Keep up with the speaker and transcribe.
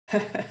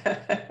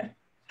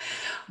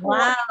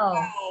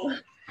Wow.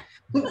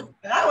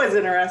 That was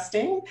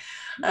interesting.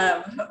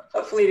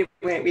 Hopefully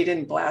we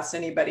didn't blast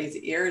anybody's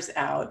ears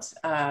out.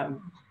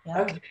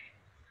 Okay.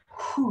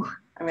 Whew.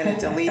 I'm going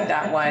to delete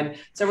that one.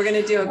 So we're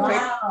going to do a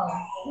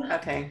quick.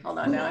 Okay, hold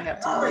on. Now I have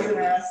to. That was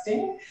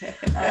interesting.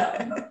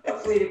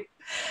 Hopefully,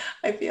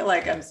 I feel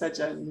like I'm such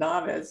a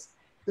novice.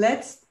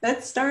 Let's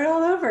start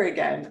all over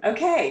again.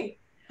 Okay.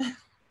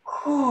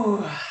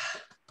 Whew.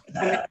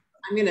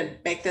 I'm going to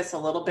make this a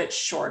little bit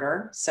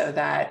shorter so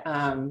that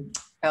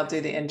I'll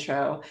do the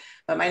intro.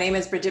 But my name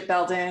is Bridget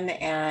Belden,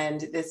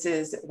 and this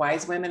is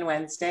Wise Women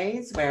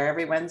Wednesdays, where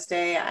every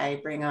Wednesday I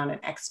bring on an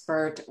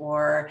expert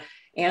or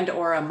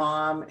a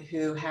mom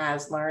who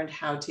has learned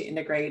how to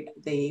integrate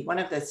one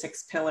of the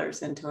 6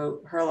 pillars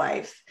into her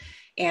life.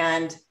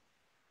 And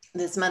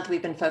this month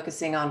we've been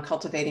focusing on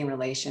cultivating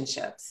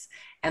relationships.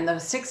 And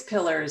those 6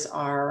 pillars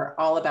are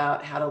all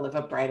about how to live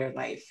a brighter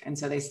life. And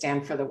so they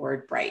stand for the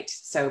word bright.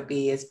 So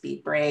B is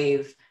be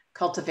brave,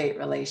 cultivate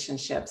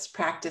relationships,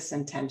 practice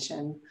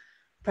intention,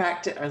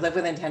 live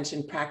with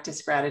intention,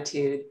 practice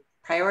gratitude,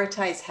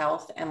 prioritize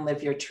health, and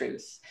live your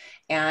truth.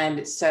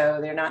 And so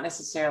they're not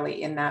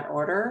necessarily in that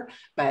order,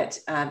 but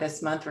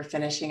this month we're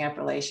finishing up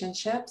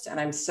relationships. And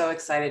I'm so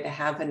excited to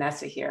have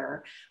Vanessa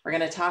here. We're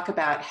going to talk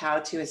about how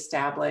to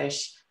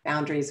establish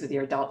boundaries with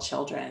your adult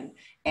children.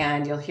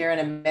 And you'll hear in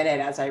a minute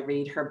as I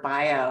read her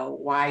bio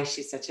why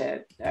she's such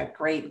a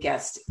great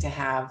guest to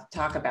have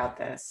talk about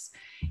this.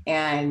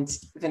 And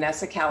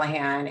Vanessa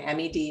Callaghan,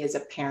 MED, is a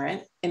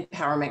parent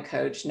empowerment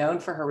coach known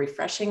for her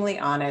refreshingly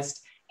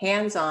honest,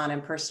 hands-on,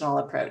 and personal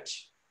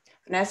approach.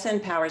 Vanessa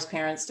empowers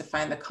parents to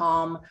find the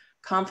calm,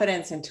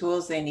 confidence, and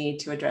tools they need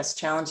to address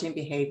challenging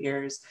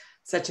behaviors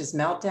such as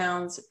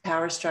meltdowns,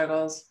 power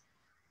struggles,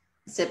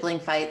 sibling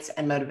fights,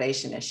 and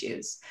motivation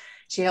issues.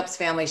 She helps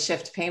families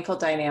shift painful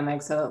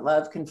dynamics so that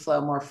love can flow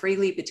more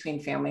freely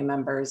between family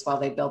members while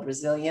they build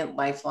resilient,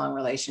 lifelong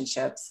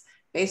relationships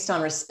based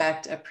on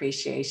respect,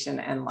 appreciation,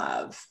 and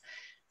love.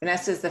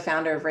 Vanessa is the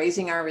founder of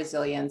Raising Our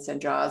Resilience and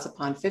draws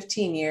upon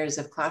 15 years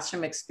of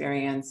classroom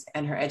experience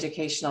and her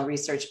educational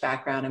research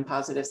background in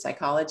positive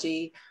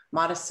psychology,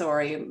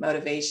 Montessori,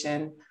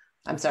 motivation,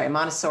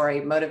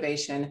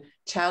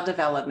 child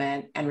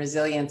development, and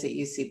resilience at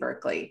UC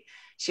Berkeley.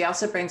 She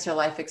also brings her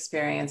life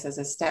experience as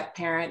a step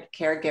parent,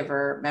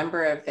 caregiver,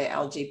 member of the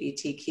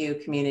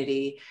LGBTQ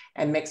community,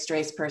 and mixed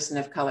race person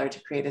of color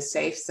to create a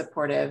safe,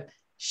 supportive,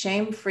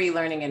 shame-free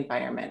learning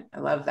environment. I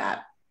love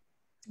that.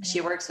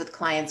 She works with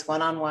clients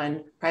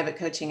one-on-one, private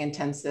coaching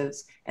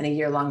intensives, and a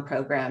year-long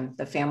program,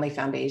 the Family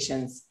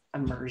Foundation's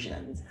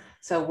Immersions.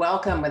 So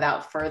welcome,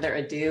 without further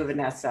ado,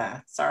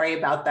 Vanessa. Sorry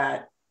about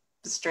that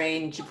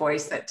strange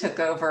voice that took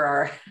over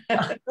our...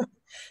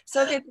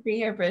 So good to be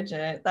here,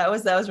 Bridget. That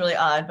was really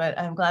odd, but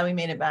I'm glad we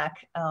made it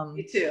back.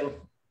 Me too.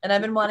 And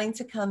I've been wanting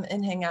to come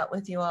and hang out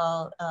with you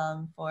all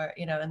for,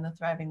 in the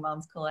Thriving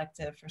Moms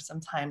Collective for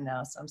some time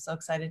now. So I'm so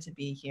excited to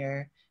be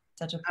here.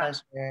 Such a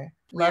pleasure.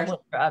 Love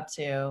what you're up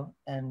to.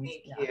 And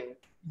Thank you.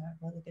 Yeah,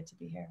 really good to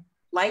be here.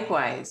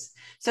 Likewise.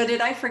 So did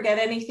I forget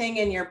anything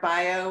in your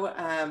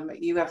bio?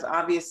 You have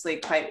obviously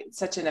quite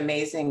such an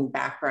amazing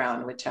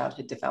background with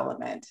childhood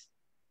development.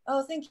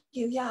 Oh, thank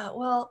you. Yeah.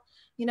 Well,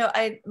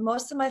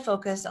 most of my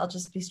focus, I'll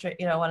just be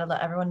straight, I want to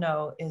let everyone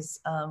know, is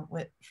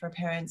for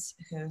parents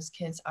whose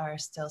kids are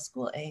still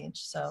school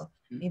age. So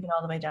even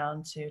all the way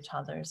down to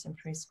toddlers and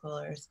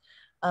preschoolers.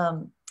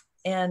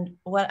 And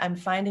what I'm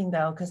finding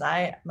though, because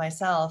I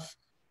myself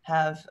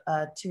have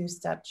 2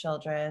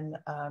 stepchildren,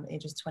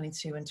 ages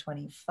 22 and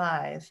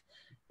 25,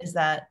 is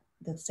that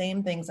the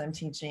same things I'm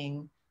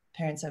teaching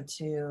parents of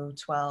 2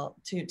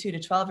 to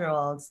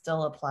 12-year-olds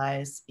still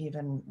applies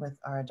even with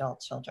our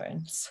adult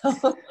children. So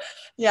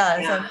so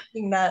I'm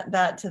bringing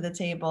that to the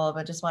table,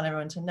 but just want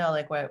everyone to know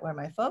like where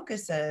my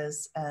focus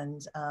is,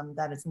 and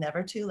that it's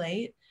never too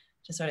late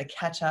to sort of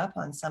catch up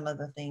on some of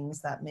the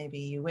things that maybe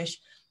you wish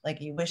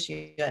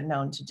you had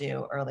known to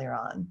do earlier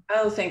on.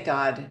 Oh, thank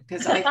God.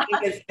 Because I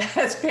think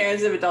as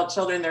parents of adult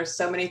children, there's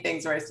so many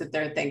things where I sit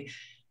there and think,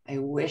 I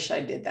wish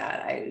I did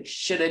that. I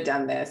should have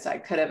done this. I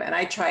could have. And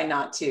I try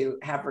not to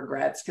have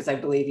regrets because I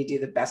believe you do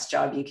the best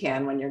job you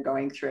can when you're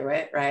going through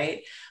it.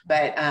 Right.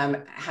 But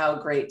how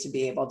great to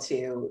be able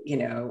to,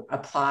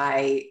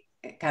 apply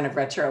kind of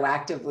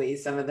retroactively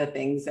some of the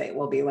things that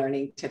we'll be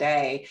learning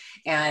today.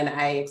 And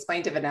I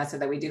explained to Vanessa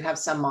that we do have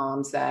some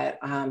moms that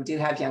do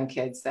have young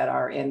kids that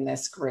are in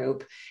this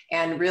group.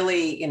 And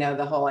really,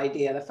 the whole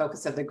idea, the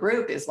focus of the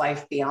group is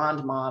life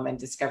beyond mom and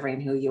discovering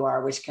who you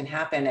are, which can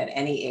happen at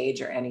any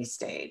age or any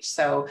stage.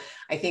 So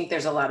I think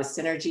there's a lot of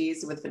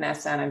synergies with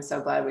Vanessa, and I'm so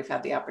glad we've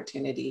had the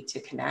opportunity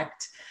to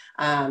connect.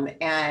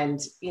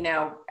 And,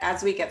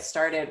 as we get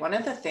started, one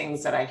of the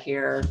things that I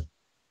hear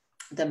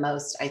the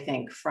most, I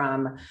think,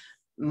 from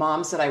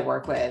moms that I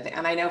work with,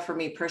 and I know for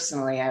me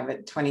personally, I have a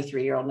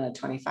 23-year-old and a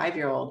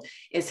 25-year-old,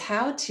 is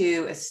how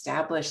to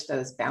establish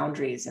those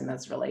boundaries in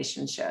those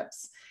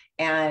relationships.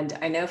 And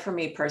I know for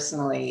me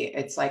personally,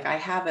 it's like I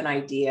have an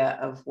idea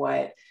of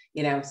what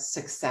you know,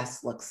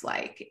 success looks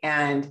like.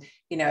 And,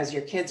 you know, as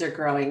your kids are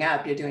growing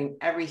up, you're doing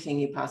everything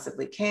you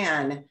possibly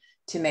can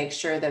to make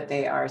sure that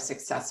they are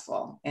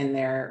successful in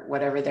their,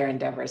 whatever their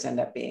endeavors end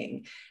up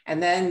being.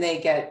 And then they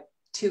get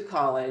to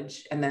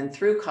college and then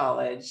through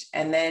college,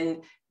 and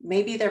then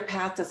maybe their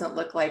path doesn't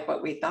look like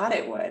what we thought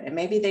it would. And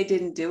maybe they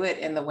didn't do it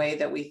in the way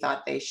that we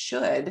thought they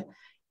should.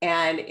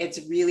 And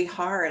it's really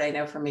hard, I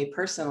know for me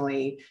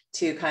personally,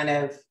 to kind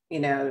of, you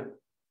know,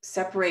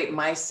 separate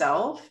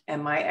myself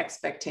and my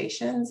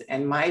expectations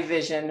and my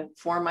vision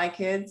for my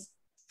kids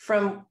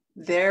from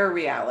their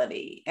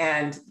reality.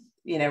 And,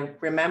 you know,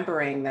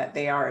 remembering that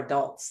they are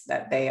adults,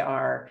 that they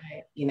are,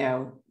 you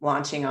know,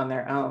 launching on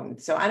their own.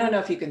 So I don't know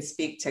if you can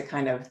speak to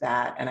kind of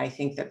that. And I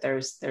think that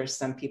there's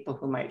some people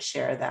who might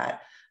share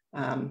that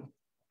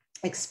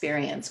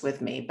experience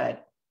with me,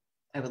 but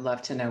I would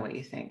love to know what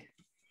you think.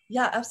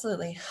 Yeah,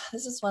 absolutely.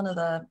 This is one of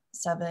the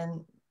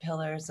 7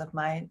 pillars of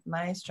my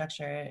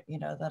structure, you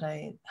know, that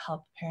I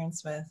help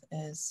parents with,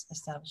 is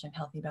establishing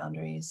healthy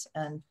boundaries.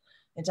 And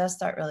it does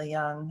start really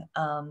young.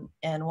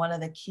 And one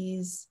of the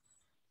key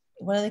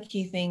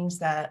things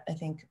that I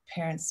think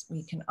parents,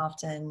 we can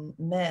often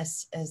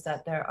miss, is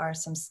that there are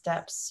some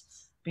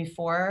steps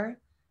before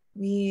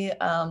we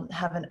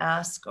have an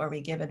ask, or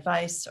we give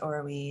advice,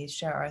 or we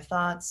share our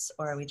thoughts,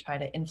 or we try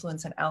to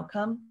influence an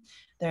outcome.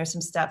 There are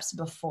some steps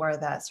before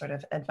that sort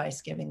of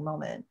advice giving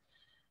moment.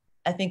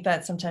 I think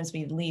that sometimes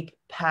we leap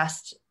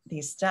past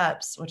these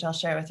steps, which I'll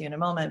share with you in a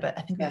moment, but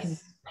I think we can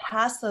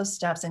pass those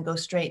steps and go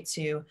straight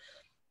to,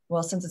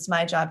 well, since it's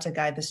my job to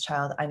guide this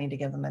child, I need to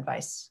give them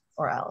advice,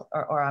 or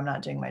I'm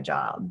not doing my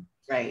job.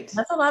 Right.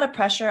 That's a lot of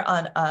pressure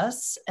on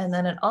us. And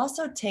then it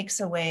also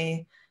takes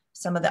away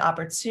some of the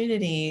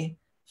opportunity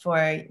for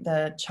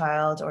the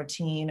child or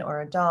teen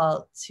or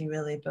adult to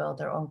really build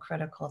their own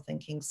critical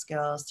thinking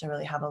skills, to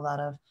really have a lot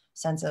of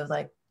sense of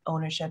like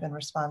ownership and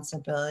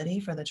responsibility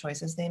for the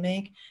choices they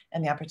make,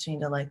 and the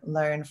opportunity to like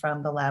learn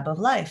from the lab of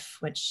life,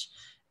 which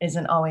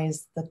isn't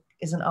always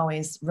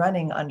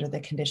running under the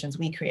conditions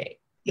we create.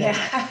 Yeah,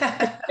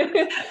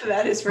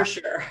 that is for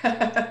sure.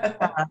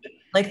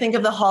 Like think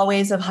of the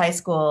hallways of high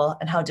school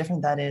and how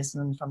different that is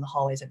than from the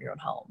hallways of your own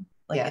home.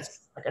 Like it's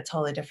like a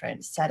totally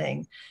different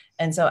setting.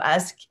 And so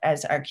as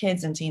our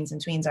kids and teens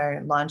and tweens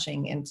are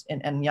launching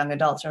and young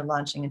adults are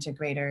launching into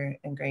greater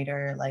and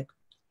greater, like,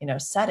 you know,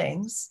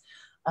 settings,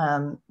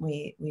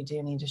 we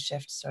do need to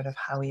shift sort of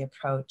how we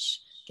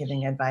approach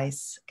giving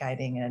advice,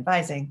 guiding, and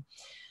advising.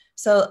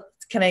 So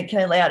can I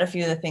lay out a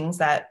few of the things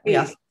that we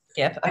also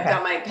skip? Okay. I've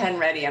got my pen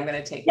ready. I'm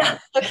going to take it.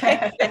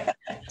 Okay.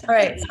 All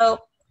right. So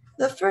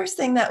the first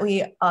thing that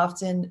we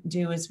often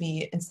do is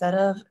we, instead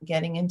of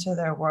getting into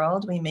their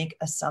world, we make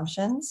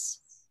assumptions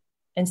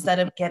instead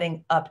of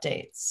getting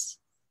updates.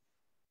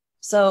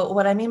 So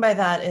what I mean by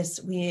that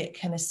is we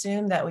can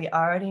assume that we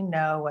already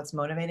know what's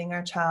motivating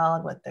our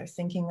child, what they're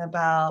thinking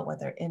about,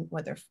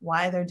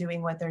 why they're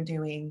doing what they're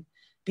doing,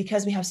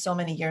 because we have so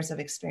many years of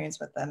experience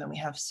with them and we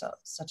have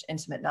such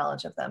intimate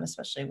knowledge of them,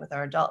 especially with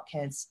our adult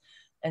kids.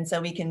 And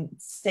so we can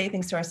say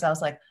things to ourselves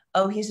like,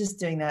 oh, he's just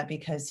doing that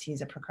because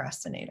he's a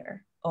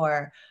procrastinator,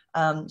 or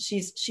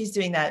she's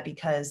doing that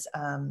because,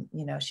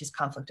 you know, she's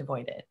conflict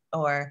avoidant,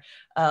 or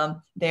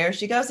there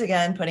she goes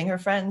again, putting her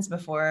friends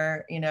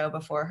before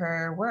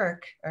her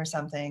work or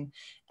something.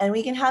 And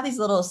we can have these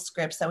little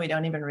scripts that we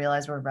don't even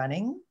realize we're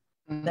running.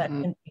 That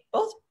can be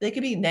they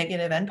could be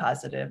negative and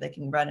positive. They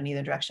can run in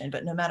either direction,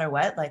 but no matter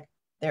what, like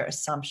their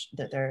assumption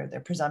that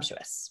they're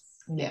presumptuous.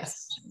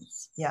 Yes.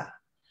 Yeah.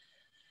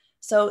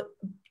 So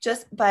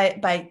just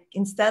by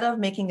instead of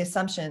making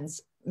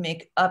assumptions,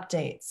 make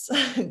updates,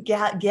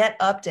 get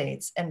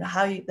updates. And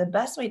the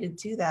best way to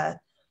do that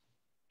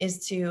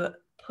is to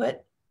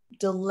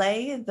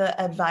delay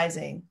the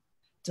advising,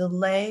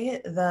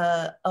 delay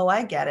the, oh,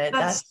 I get it.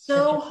 That's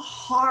so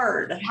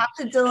hard. You have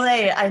to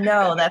delay it. I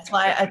know. That's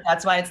why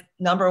it's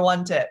number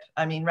 1 tip.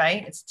 I mean,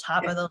 right? It's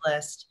top of the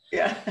list.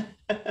 Yeah.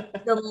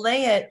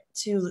 Delay it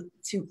to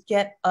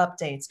get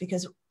updates,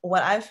 because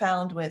what I've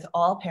found with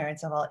all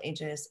parents of all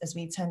ages is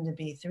we tend to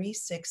be 3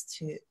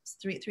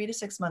 to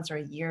 6 months or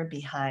a year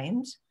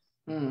behind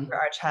where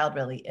our child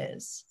really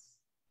is.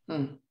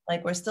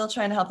 Like we're still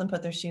trying to help them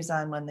put their shoes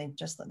on when they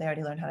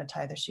already learned how to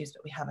tie their shoes,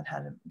 but we haven't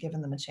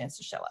given them a chance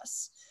to show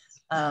us.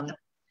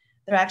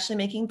 They're actually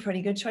making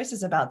pretty good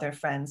choices about their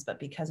friends, but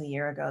because a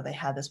year ago they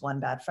had this one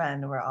bad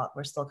friend,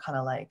 we're still kind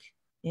of like,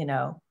 you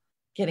know,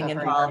 getting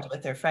involved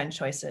with their friend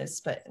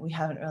choices, but we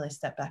haven't really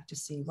stepped back to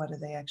see what are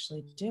they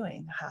actually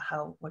doing,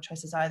 what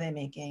choices are they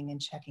making,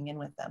 and checking in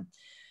with them.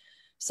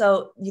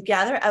 So you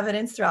gather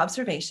evidence through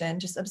observation,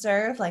 just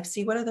observe, like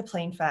see what are the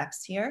plain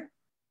facts here.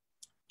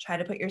 Try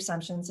to put your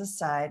assumptions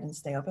aside and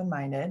stay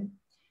open-minded.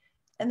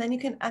 And then you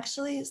can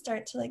actually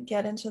start to like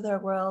get into their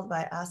world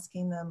by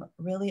asking them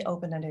really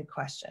open-ended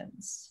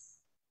questions.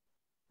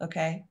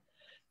 Okay.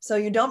 So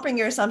you don't bring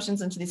your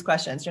assumptions into these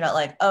questions. You're not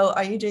like, oh,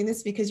 are you doing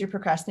this because you're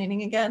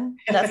procrastinating again?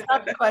 That's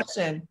not the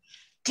question.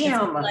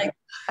 Damn. Like,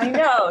 I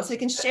know. So you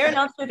can share an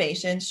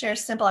observation, share a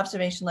simple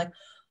observation like,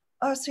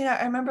 oh, sweetheart,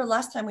 I remember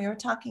last time we were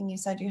talking, you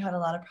said you had a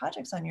lot of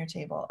projects on your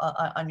table,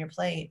 on your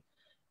plate.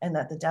 and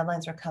that the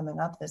deadlines are coming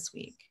up this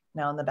week.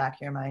 Now in the back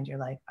of your mind, you're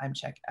like,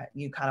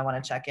 you kind of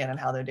want to check in on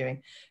how they're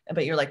doing,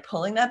 but you're like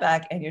pulling that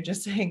back and you're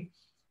just saying,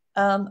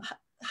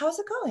 how's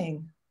it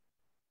going?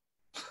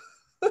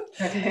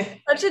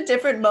 Okay. Such a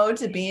different mode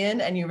to be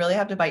in, and you really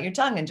have to bite your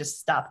tongue and just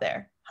stop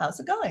there. How's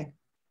it going?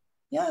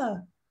 Yeah.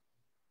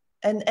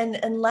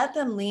 And let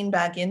them lean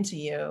back into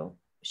you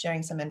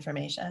sharing some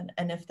information.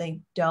 And if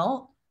they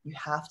don't, you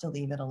have to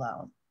leave it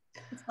alone.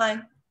 It's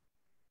fine.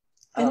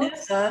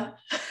 Vanessa,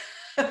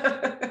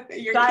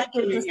 you're God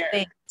killing gives me us here.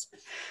 space.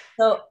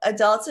 So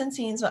adults and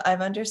teens, what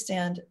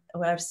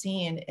I've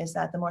seen is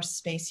that the more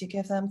space you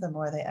give them, the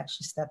more they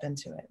actually step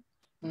into it.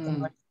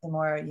 The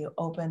more you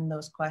open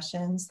those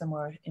questions, the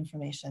more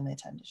information they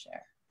tend to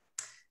share.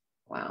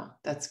 Wow,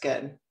 that's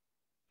good.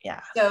 Yeah.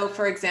 So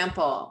for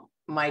example,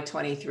 my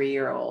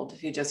 23-year-old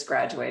who just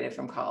graduated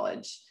from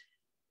college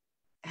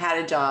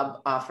had a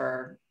job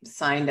offer,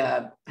 signed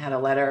up, had a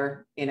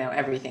letter,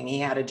 everything. He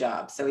had a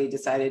job. So he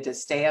decided to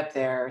stay up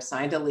there,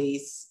 signed a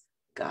lease,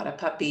 got a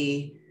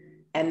puppy.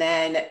 And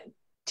then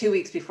 2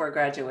 weeks before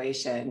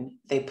graduation,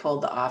 they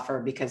pulled the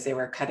offer because they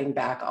were cutting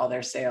back all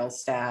their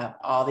sales staff,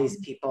 all these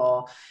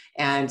people.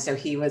 And so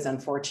he was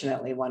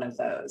unfortunately one of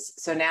those.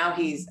 So now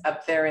he's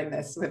up there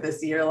with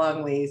this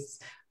year-long lease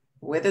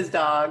with his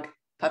dog,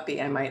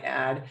 puppy, I might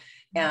add,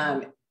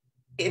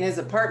 in his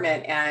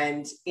apartment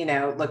and,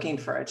 looking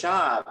for a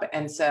job.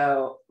 And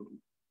so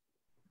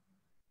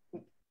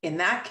in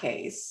that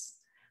case,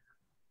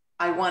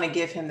 I want to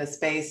give him the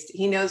space.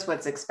 He knows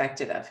what's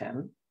expected of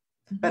him.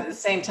 But at the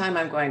same time,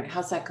 I'm going,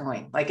 how's that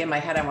going? Like in my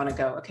head, I want to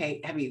go, okay,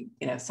 have you,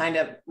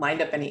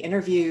 lined up any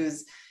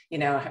interviews?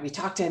 Have you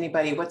talked to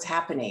anybody? What's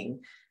happening?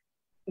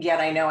 Yet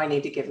I know I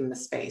need to give him the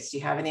space. Do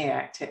you have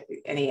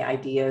any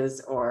ideas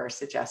or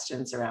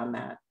suggestions around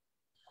that?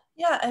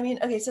 Yeah, I mean,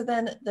 okay, so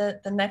then the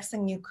next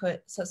thing you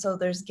could, so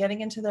there's getting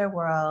into their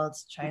world,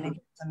 trying to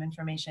get some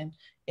information.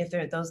 If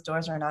those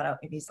doors are not open,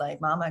 if he's like,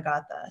 Mom, I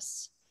got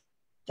this,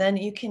 then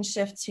you can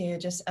shift to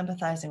just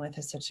empathizing with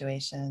his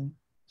situation.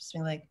 Just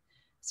being like,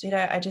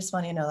 sweetheart, I just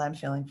want you to know that I'm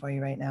feeling for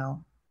you right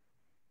now.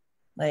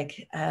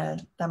 Like,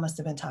 that must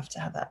have been tough to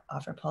have that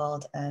offer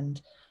pulled.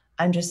 And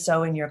I'm just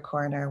so in your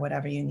corner,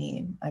 whatever you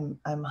need. I'm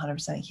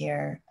 100%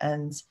 here.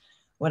 And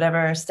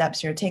whatever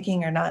steps you're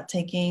taking or not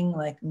taking,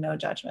 like no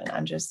judgment.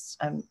 I'm just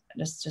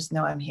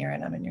know I'm here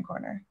and I'm in your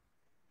corner.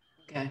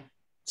 Okay.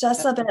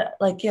 Just a bit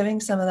like giving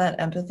some of that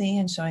empathy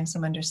and showing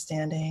some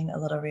understanding, a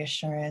little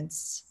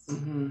reassurance.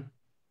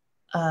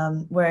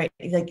 Where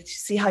like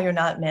see how you're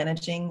not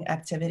managing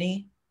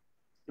activity.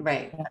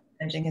 Right. You're not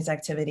managing his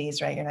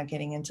activities, right? You're not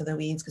getting into the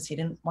weeds because he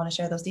didn't want to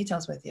share those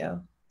details with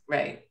you.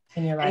 Right.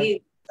 And you're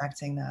like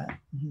expecting that.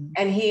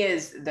 And he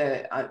is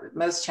the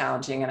most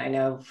challenging. And I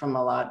know from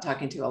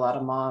talking to a lot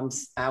of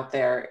moms out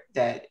there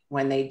that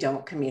when they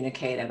don't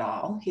communicate at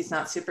all, he's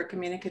not super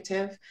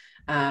communicative.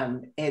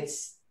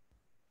 It's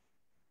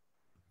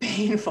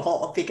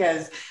painful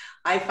because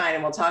I find,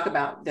 and we'll talk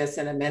about this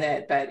in a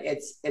minute, but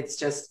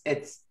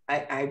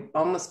I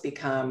almost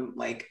become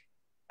like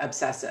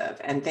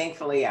obsessive. And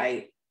thankfully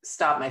I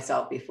stop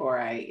myself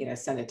before I,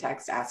 send a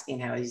text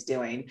asking how he's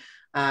doing,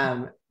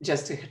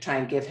 just to try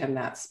and give him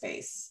that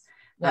space.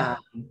 Yeah.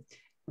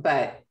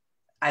 But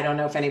I don't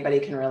know if anybody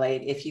can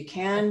relate. If you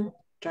can,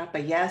 drop a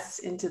yes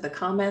into the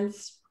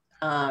comments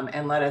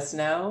and let us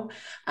know.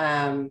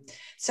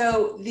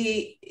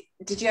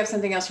 Did you have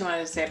something else you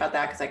wanted to say about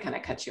that? Because I kind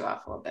of cut you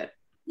off a little bit.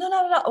 No.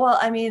 Well,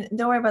 I mean,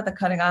 don't worry about the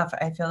cutting off.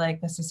 I feel like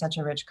this is such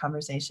a rich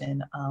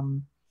conversation.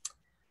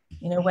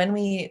 When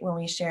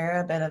we share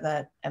a bit of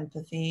that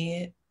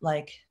empathy,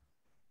 like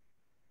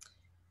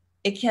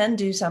it can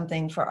do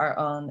something for our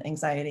own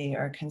anxiety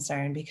or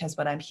concern, because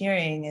what I'm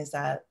hearing is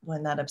that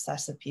when that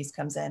obsessive piece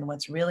comes in,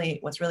 what's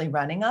really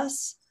running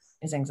us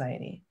is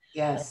anxiety.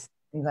 Yes.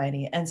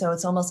 Anxiety. And so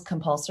it's almost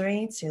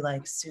compulsory to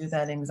like soothe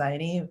that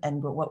anxiety.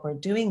 And what we're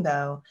doing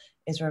though,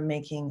 is we're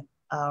making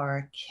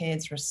our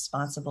kids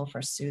responsible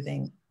for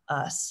soothing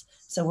us.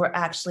 So we're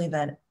actually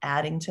then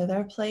adding to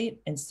their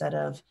plate instead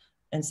of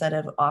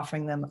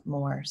offering them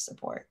more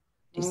support.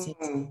 Do you see?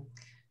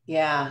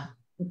 Yeah.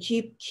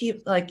 Keep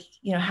like,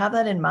 have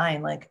that in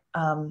mind. Like,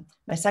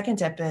 my second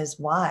tip is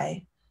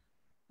why.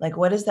 Like,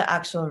 what is the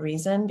actual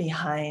reason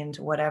behind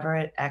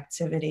whatever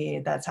activity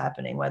that's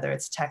happening, whether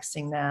it's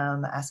texting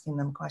them, asking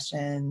them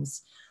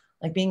questions,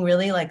 like being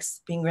really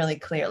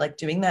clear, like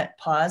doing that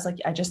pause, like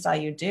I just saw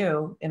you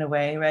do in a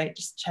way, right?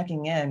 Just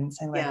checking in,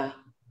 saying like,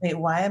 wait,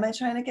 why am I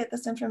trying to get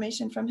this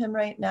information from him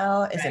right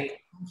now? Is it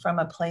from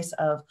a place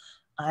of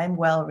I'm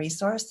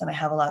well-resourced and I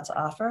have a lot to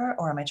offer,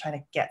 or am I trying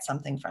to get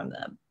something from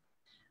them?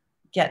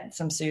 Get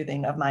some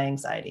soothing of my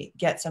anxiety,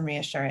 get some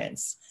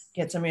reassurance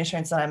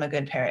that I'm a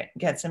good parent,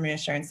 get some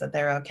reassurance that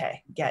they're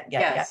okay.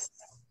 Yes.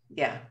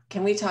 Yeah.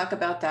 Can we talk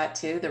about that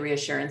too? The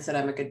reassurance that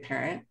I'm a good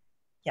parent?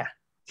 Yeah.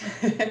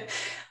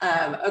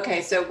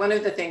 Okay. So one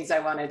of the things I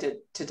wanted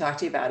to talk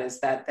to you about is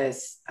that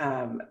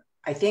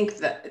I think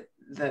that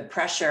the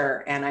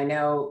pressure, and I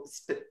know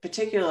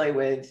particularly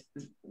with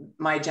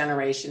my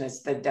generation,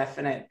 is the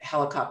definite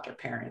helicopter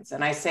parents.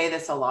 And I say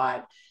this a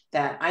lot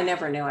that I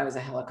never knew I was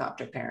a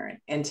helicopter parent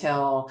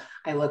until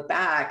I look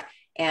back.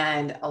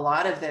 And a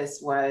lot of this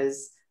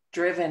was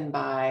driven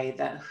by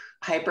the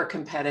hyper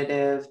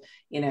competitive,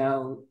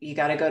 you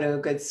got to go to a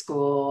good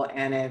school.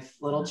 And if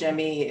little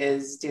Jimmy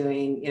is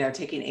doing,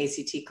 taking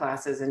ACT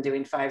classes and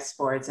doing 5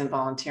 sports and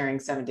volunteering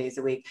 7 days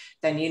a week,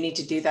 then you need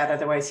to do that.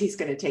 Otherwise he's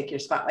going to take your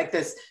spot, like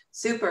this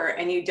super.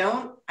 And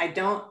I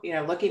don't,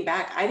 looking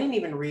back, I didn't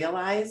even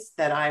realize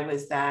that I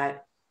was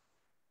that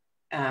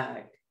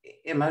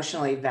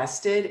emotionally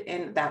vested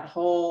in that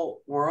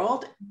whole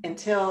world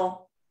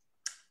until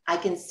I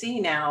can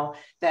see now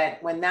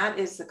that when that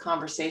is the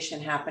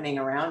conversation happening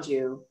around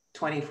you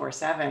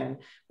 24/7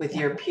 with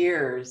your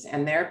peers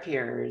and their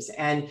peers,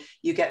 and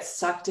you get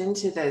sucked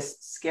into this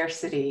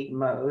scarcity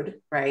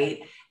mode, right?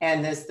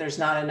 And there's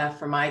not enough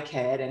for my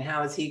kid, and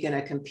how is he going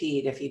to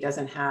compete if he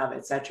doesn't have,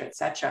 et cetera, et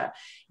cetera.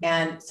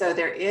 And so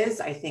there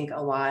is, I think,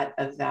 a lot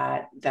of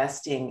that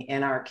vesting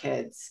in our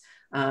kids,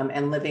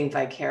 and living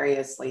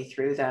vicariously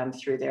through them,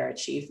 through their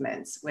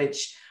achievements,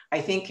 which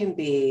I think can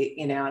be,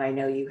 and I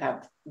know you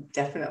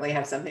definitely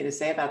have something to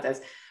say about this,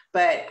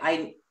 but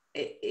I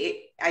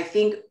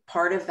think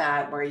part of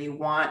that where you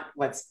want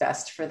what's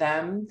best for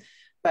them,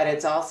 but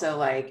it's also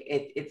like,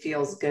 it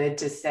feels good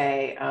to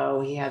say,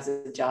 oh, he has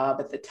a job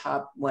at the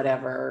top,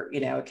 whatever,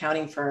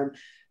 accounting firm,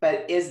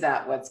 but is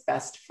that what's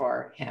best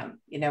for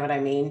him? You know what I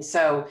mean?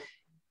 So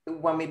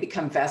when we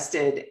become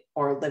vested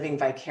or living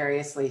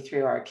vicariously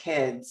through our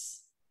kids,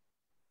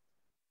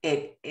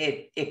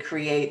 it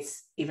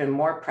creates even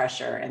more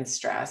pressure and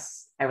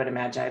stress, I would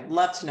imagine. I'd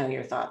love to know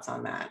your thoughts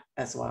on that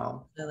as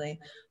well. Really.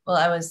 Well,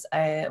 I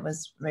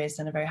was raised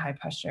in a very high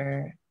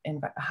pressure,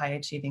 high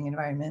achieving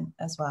environment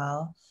as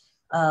well.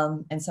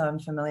 And so I'm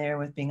familiar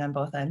with being on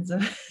both ends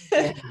of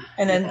it.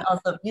 And then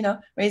also,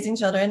 raising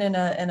children in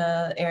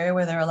a area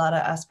where there are a lot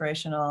of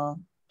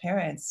aspirational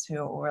parents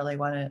who really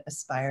want to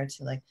aspire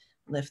to like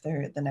lift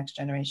the next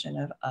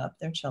generation of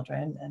their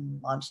children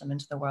and launch them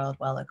into the world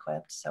well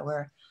equipped. So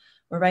we're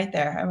right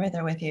there. I'm right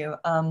there with you.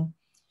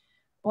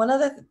 One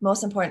of the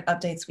most important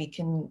updates we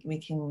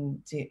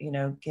can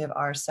do, give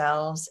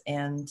ourselves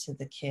and to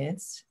the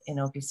kids,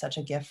 it'll be such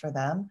a gift for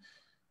them,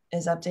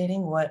 is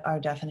updating what our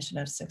definition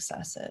of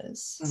success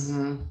is.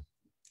 Mm-hmm.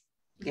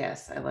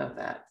 Yes, I love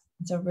that.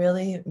 It's a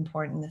really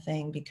important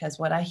thing, because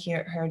what I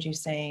heard you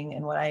saying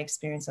and what I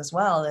experienced as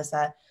well is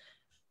that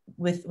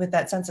with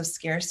that sense of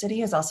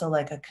scarcity is also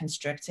like a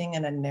constricting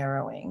and a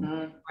narrowing,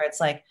 where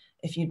it's like,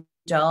 if you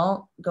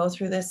don't go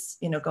through this,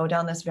 go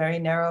down this very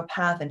narrow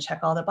path and check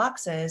all the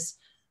boxes,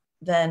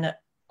 then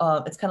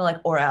it's kind of like,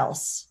 or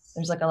else.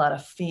 There's like a lot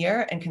of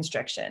fear and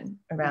constriction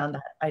around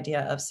that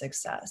idea of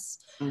success.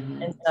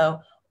 Mm-hmm. And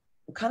so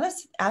kind of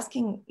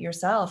asking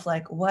yourself,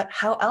 like,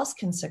 how else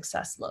can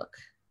success look?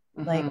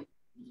 Mm-hmm.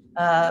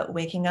 Like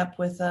waking up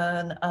with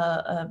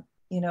a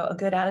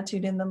good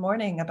attitude in the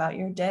morning about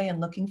your day and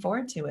looking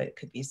forward to it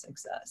could be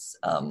success.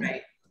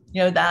 Right.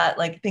 That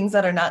like things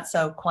that are not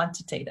so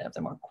quantitative,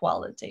 they're more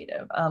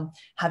qualitative.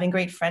 Having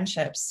great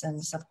friendships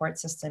and support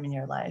system in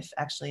your life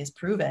actually is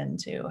proven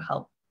to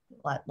help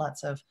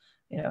lots of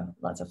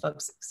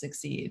folks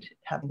succeed,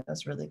 having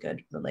those really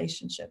good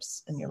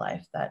relationships in your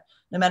life that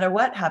no matter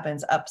what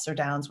happens, ups or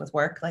downs with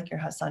work, like your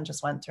son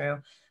just went through,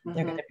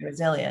 they're going to be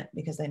resilient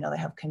because they know they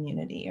have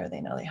community, or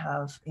they know they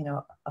have,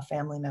 a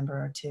family member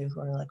or two who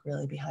are like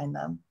really behind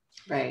them.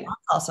 Right.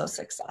 That's also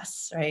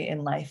success, right,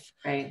 in life.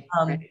 Right.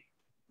 Right.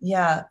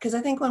 Yeah, because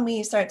I think when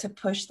we start to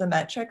push the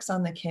metrics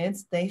on the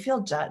kids, they feel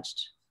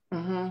judged.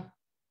 Mm-hmm.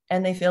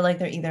 And they feel like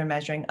they're either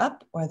measuring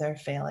up or they're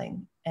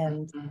failing.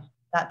 And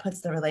that puts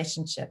the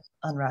relationship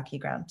on rocky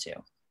ground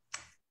too.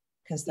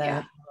 Because then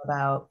it's all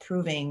about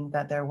proving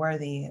that they're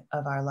worthy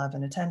of our love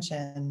and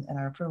attention and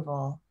our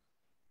approval,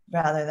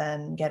 rather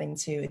than getting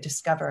to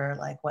discover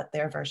like what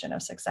their version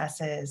of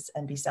success is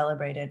and be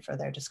celebrated for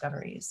their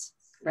discoveries.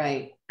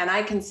 Right. And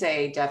I can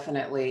say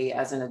definitely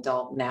as an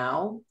adult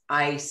now,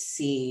 I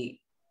see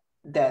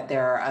that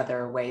there are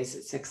other ways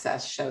that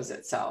success shows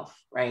itself,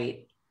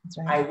 right? That's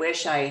right. I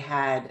wish I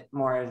had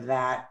more of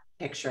that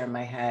picture in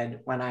my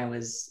head when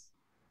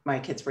my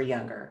kids were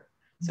younger.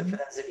 So for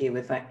those of you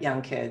with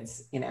young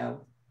kids,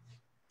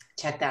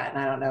 check that. And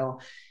I don't know,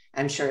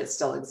 I'm sure it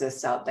still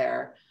exists out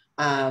there.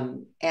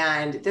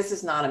 And this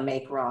is not a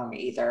make wrong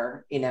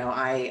either.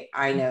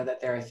 I know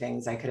that there are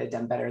things I could have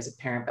done better as a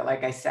parent, but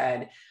like I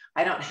said,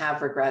 I don't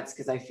have regrets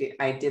because I feel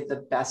I did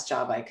the best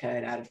job I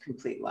could out of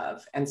complete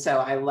love. And so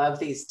I love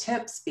these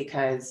tips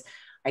because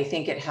I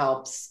think it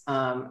helps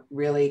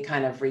really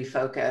kind of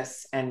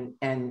refocus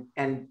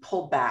and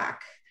pull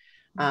back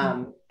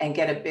and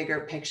get a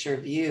bigger picture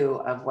view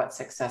of what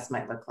success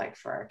might look like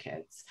for our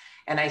kids.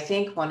 And I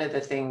think one of the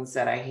things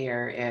that I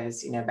hear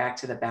is, back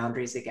to the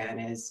boundaries again,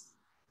 is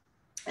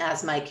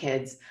as my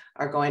kids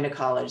are going to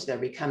college, they're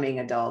becoming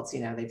adults,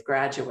 they've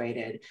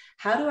graduated.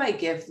 How do I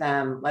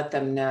let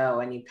them know,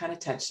 and you kind of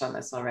touched on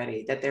this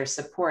already, that they're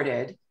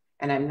supported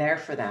and I'm there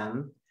for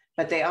them,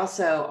 but they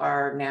also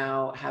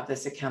now have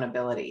this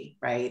accountability,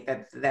 right?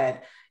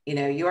 That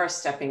you are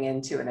stepping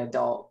into an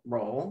adult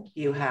role.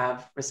 You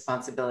have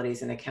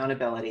responsibilities and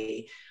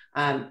accountability.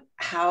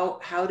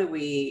 How do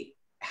we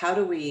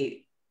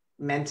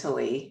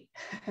mentally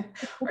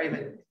or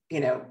even,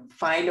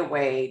 find a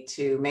way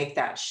to make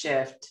that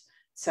shift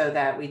so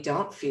that we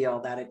don't feel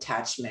that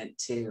attachment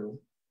to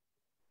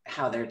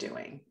how they're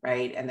doing,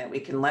 right? And that we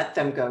can let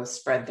them go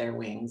spread their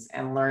wings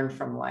and learn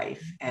from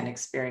life and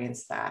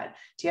experience that.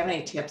 Do you have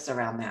any tips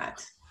around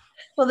that?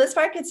 Well, this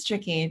part gets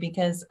tricky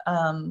because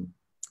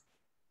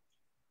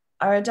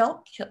our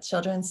adult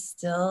children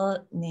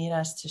still need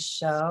us to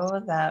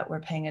show that we're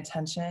paying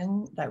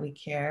attention, that we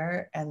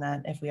care, and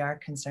that if we are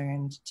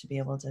concerned, to be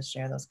able to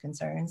share those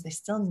concerns. They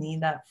still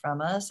need that from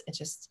us. It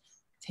just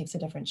takes a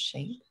different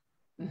shape.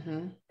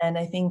 Mm-hmm. And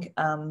I think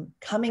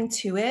coming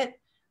to it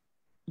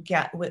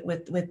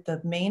with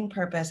the main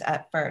purpose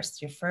at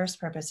first, your first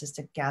purpose is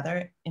to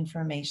gather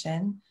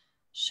information,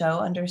 show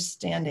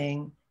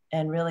understanding,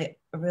 and really,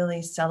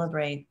 really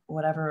celebrate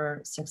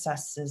whatever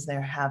successes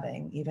they're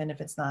having, even if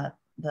it's not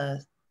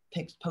the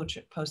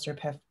poster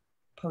perfect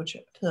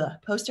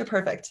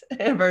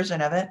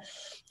version of it,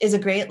 is a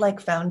great like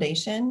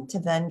foundation to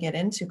then get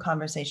into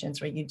conversations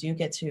where you do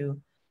get to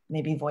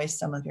maybe voice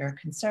some of your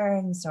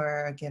concerns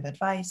or give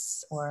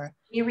advice or.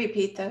 Can you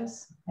repeat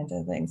those kinds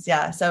of things?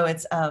 Yeah. So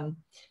it's,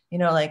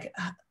 like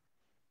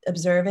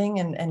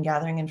observing and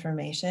gathering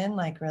information,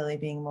 like really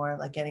being more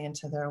like getting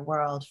into their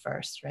world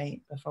first,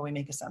 right? Before we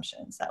make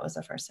assumptions. That was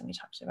the first thing we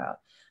talked about.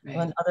 Right.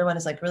 One other one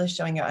is like really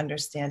showing your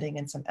understanding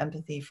and some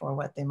empathy for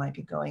what they might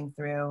be going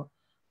through.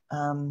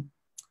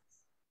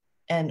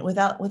 And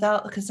without,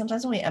 because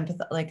sometimes when we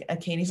empathize, like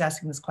Katie's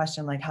asking this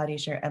question, like, how do you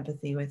share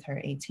empathy with her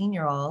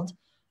 18-year-old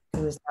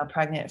who is now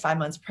pregnant, 5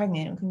 months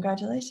pregnant?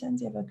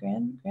 Congratulations, you have a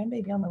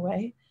grandbaby on the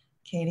way,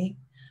 Katie.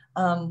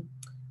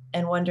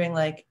 And wondering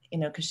like,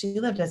 because she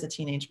lived as a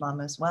teenage mom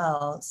as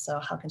well. So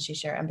how can she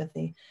share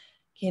empathy?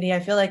 Katie, I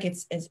feel like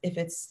it's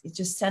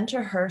just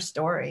center her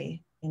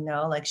story,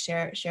 like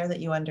share that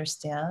you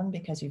understand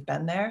because you've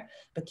been there,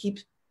 but keep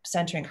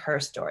centering her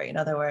story. In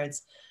other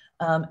words,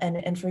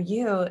 and for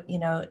you,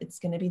 it's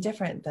going to be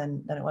different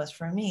than it was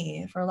for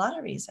me for a lot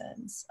of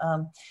reasons.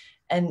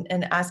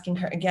 And asking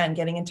her again,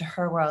 getting into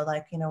her world,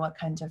 like, what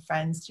kinds of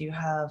friends do you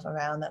have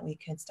around that you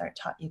could start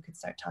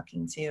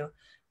talking to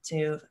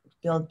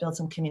build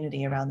some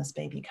community around this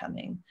baby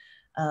coming.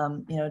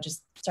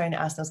 Just starting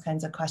to ask those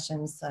kinds of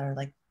questions that are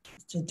like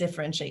to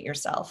differentiate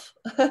yourself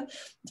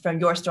from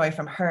your story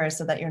from hers,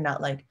 so that you're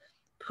not like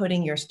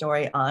putting your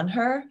story on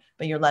her,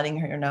 but you're letting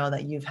her know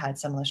that you've had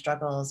similar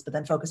struggles, but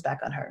then focus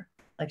back on her.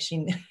 Like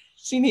she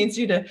needs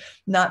you to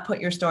not put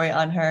your story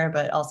on her,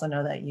 but also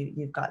know that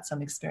you've got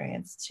some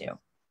experience too.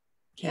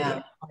 Katie,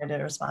 I wanted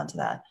to respond to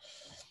that.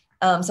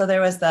 So there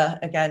was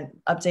update,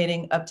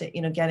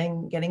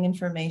 getting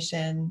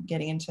information,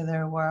 getting into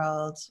their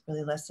world,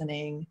 really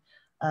listening,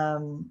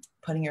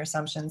 putting your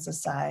assumptions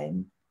aside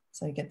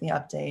so you get the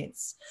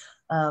updates,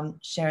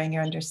 sharing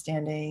your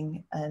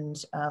understanding and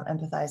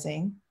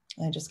empathizing.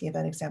 And I just gave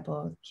that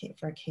example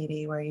for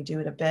Katie, where you do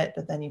it a bit,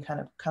 but then you kind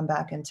of come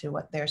back into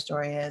what their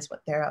story is,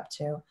 what they're up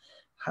to,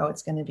 how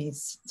it's going to be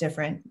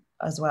different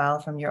as well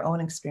from your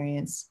own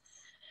experience.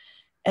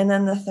 And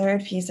then the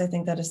third piece I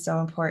think that is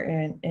so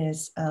important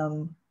is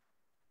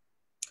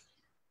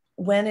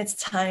when it's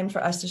time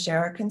for us to share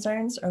our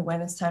concerns, or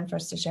when it's time for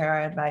us to share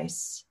our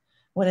advice,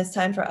 when it's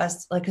time for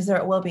us, like, because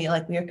there will be,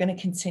 like, we are going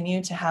to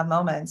continue to have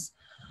moments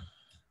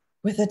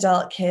with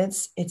adult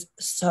kids. It's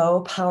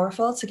so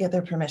powerful to get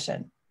their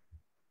permission.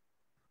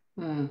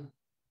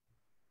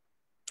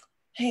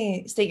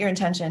 Hey, state your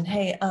intention.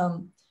 Hey,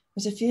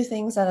 there's a few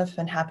things that have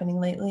been happening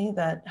lately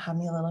that have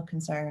me a little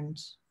concerned.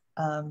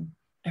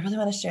 I really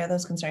want to share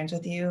those concerns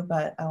with you,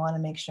 but I want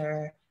to make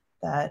sure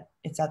that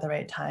it's at the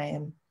right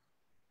time,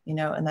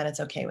 and that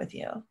it's okay with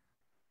you.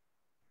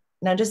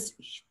 Now just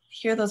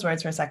hear those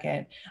words for a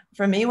second.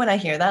 For me, when I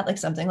hear that, like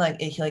something like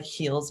it like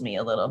heals me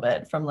a little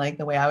bit from like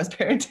the way I was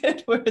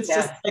parented, where it's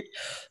just like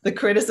the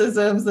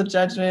criticisms, the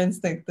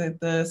judgments,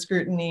 the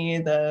scrutiny,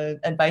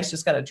 the advice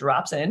just kind of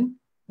drops in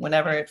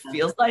whenever it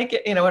feels like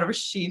it, whatever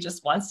she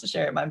just wants to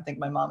share. I think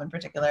my mom in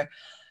particular.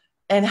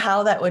 And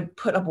how that would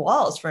put up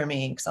walls for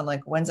me. Because I'm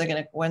like, when's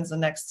the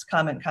next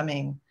comment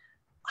coming?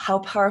 How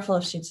powerful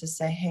if she'd just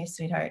say, hey,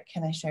 sweetheart,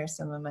 can I share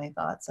some of my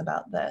thoughts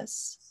about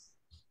this?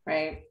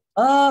 Right.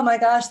 Oh my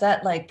gosh,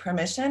 that like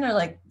permission, or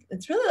like,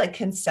 it's really like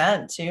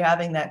consent to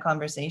having that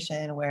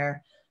conversation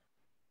where,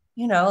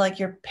 like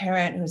your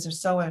parent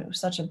who's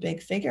such a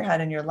big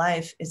figurehead in your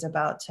life is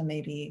about to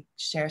maybe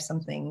share some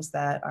things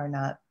that are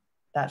not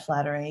that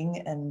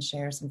flattering and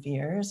share some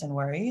fears and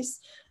worries.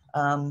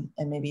 And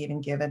maybe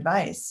even give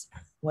advice.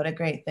 What a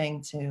great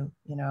thing to,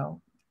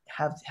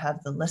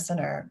 have the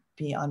listener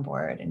be on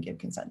board and give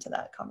consent to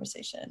that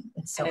conversation.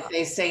 It's so. And if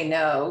they say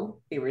no,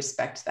 we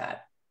respect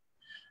that.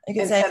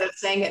 Instead of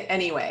saying it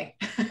anyway.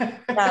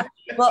 Yeah.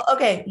 Well,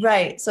 okay,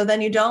 right. So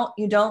then you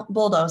don't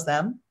bulldoze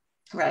them.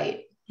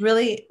 Right.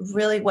 Really,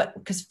 really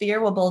because fear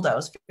will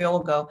bulldoze, fear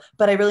will go,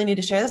 but I really need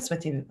to share this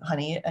with you,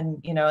 honey.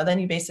 And, then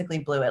you basically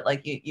blew it.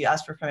 Like you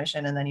asked for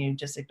permission and then you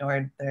just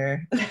ignored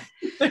their,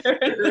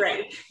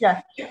 right.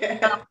 Yeah.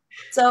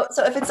 So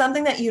if it's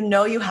something that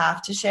you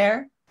have to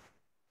share,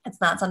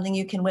 It's not something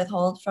you can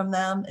withhold from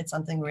them. It's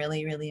something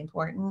really, really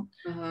important.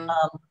 Mm-hmm.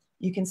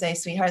 You can say,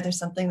 sweetheart, there's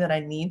something that I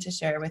need to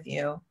share with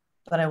you,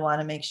 but I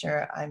want to make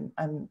sure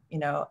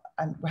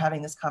we're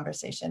having this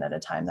conversation at a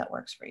time that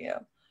works for you.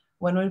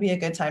 When would be a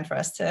good time for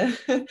us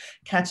to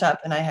catch up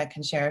and I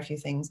can share a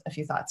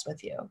few thoughts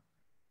with you?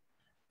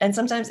 And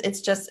sometimes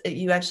it's just,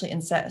 you actually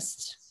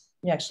insist,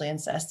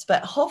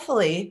 but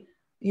hopefully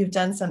you've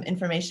done some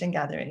information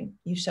gathering.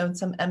 You've shown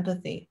some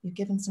empathy. You've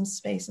given some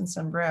space and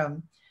some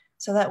room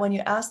so that when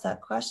you ask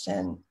that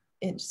question,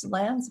 it just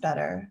lands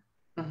better.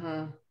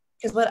 Mm-hmm.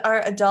 Because what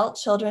our adult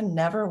children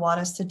never want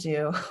us to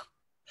do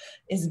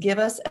is give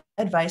us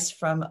advice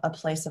from a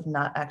place of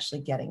not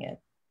actually getting it.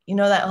 You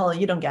know, that whole,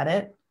 you don't get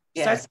it.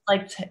 Starts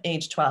like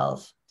age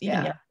 12, even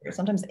younger,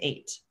 sometimes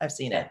 8. I've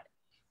seen it.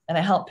 And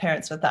I help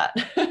parents with that.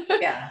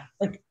 Yeah.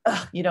 Like,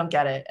 you don't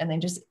get it. And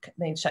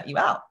they shut you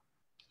out.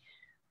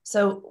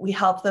 So we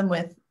help them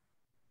with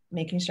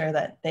making sure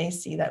that they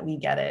see that we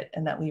get it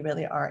and that we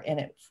really are in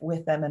it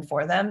with them and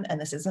for them. And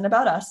this isn't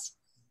about us.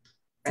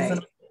 This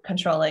isn't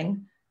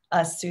controlling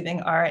us,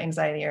 soothing our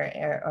anxiety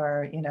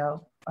or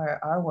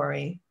our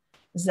worry.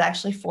 This is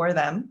actually for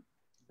them.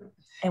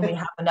 And we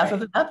have enough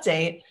of an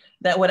update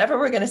that whatever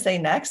we're going to say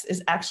next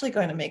is actually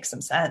going to make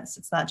some sense.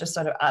 It's not just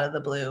sort of out of the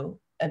blue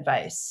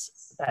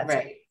advice that's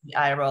the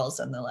eye rolls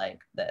and the like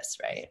this,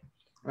 right?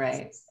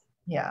 Right.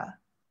 Yeah.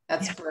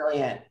 That's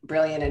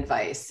brilliant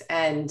advice.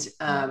 And,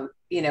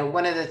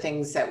 one of the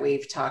things that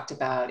we've talked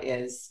about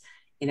is,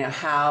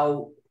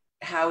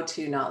 how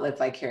to not live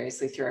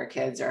vicariously through our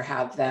kids or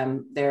have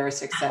their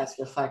success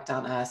reflect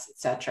on us, et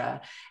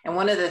cetera. And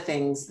one of the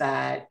things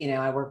that,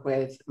 I work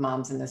with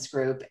moms in this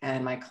group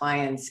and my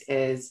clients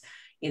is,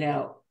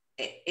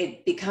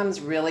 it becomes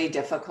really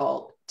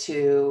difficult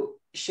to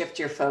shift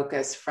your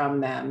focus from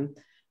them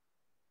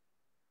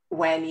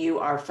when you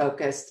are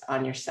focused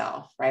on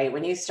yourself, right?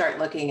 When you start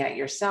looking at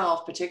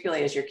yourself,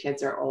 particularly as your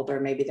kids are older,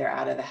 maybe they're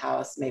out of the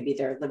house, maybe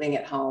they're living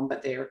at home,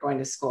 but they are going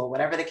to school,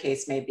 whatever the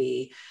case may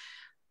be,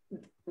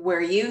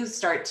 where you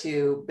start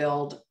to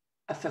build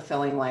a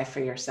fulfilling life for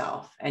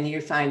yourself and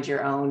you find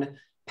your own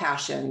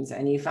passions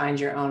and you find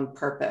your own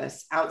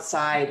purpose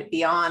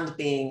beyond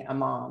being a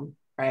mom,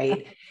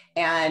 right?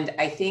 And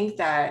I think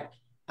that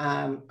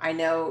I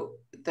know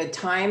the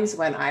times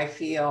when I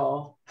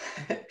feel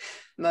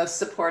most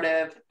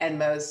supportive and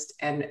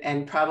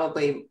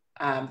probably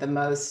the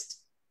most,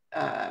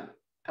 I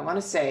want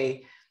to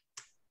say,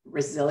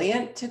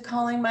 resilient to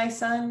calling my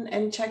son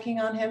and checking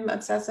on him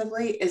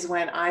obsessively is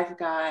when I've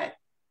got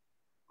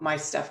my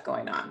stuff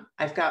going on.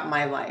 I've got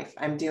my life.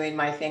 I'm doing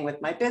my thing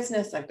with my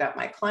business. I've got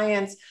my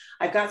clients.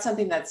 I've got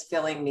something that's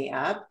filling me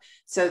up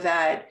so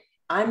that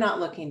I'm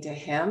not looking to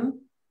him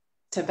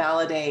to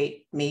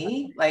validate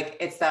me. Like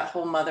it's that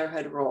whole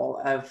motherhood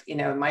role of,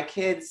 my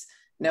kids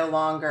no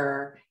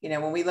longer,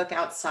 when we look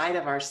outside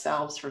of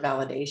ourselves for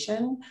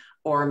validation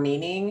or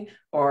meaning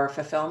or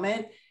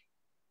fulfillment,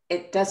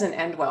 it doesn't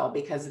end well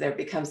because there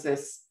becomes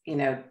this,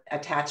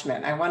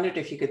 attachment. I wondered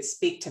if you could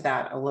speak to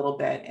that a little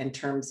bit in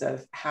terms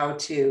of how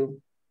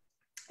to,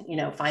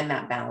 find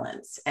that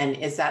balance. And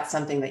is that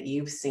something that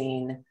you've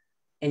seen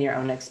in your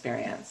own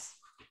experience?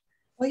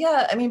 Well,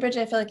 yeah. I mean,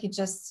 Bridget, I feel like you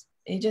just,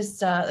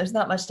 there's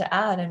not much to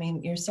add. I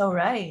mean, you're so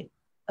right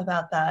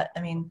about that. I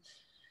mean,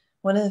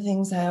 one of the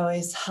things I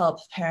always help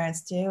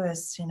parents do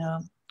is,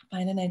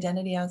 find an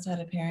identity outside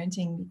of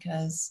parenting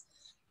because,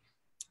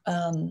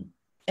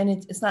 and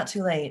it's not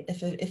too late.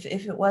 If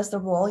it was the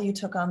role you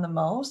took on the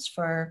most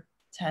for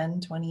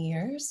 10, 20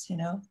 years,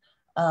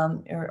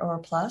 or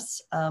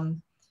plus,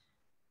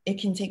 it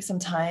can take some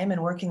time,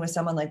 and working with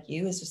someone like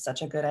you is just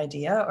such a good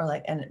idea.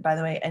 And by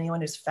the way, anyone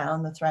who's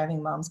found the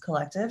Thriving Moms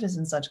Collective is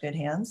in such good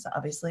hands,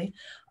 obviously,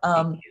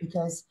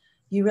 because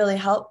you really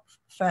help.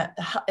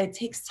 It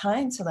takes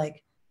time to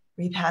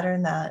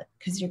repattern that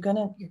because you're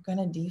gonna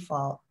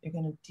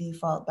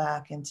default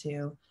back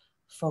into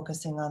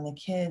focusing on the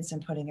kids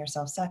and putting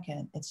yourself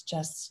second. It's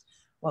just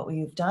what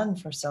we've done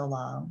for so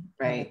long,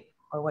 right?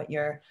 Or what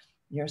your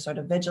sort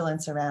of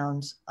vigilance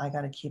around, I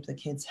got to keep the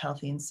kids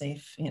healthy and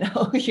safe,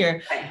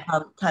 your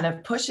kind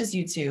of pushes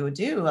you to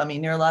do. I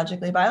mean,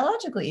 neurologically,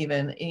 biologically,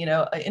 even,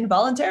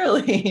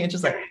 involuntarily, it's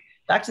just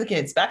back to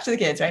the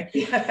kids, right?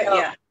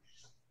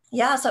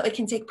 Yeah. So it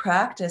can take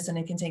practice and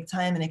it can take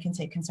time and it can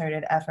take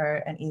concerted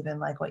effort. And even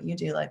like what you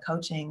do, like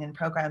coaching and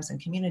programs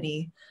and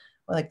community,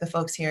 or like the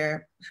folks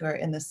here who are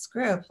in this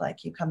group,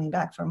 like you coming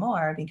back for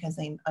more because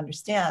they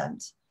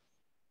understand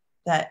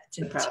that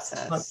the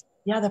process.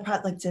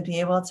 To be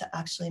able to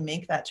actually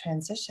make that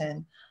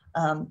transition,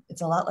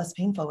 it's a lot less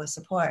painful with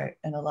support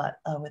and a lot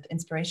with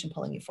inspiration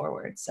pulling you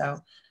forward. So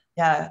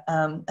I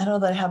don't know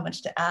that I have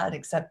much to add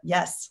except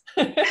yes.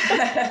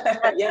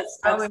 Yes,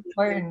 so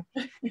important.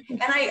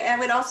 And I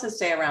would also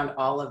say around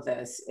all of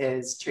this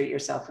is treat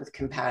yourself with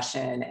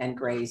compassion and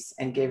grace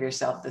and give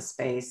yourself the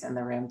space and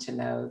the room to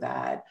know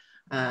that,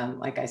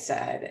 like I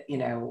said,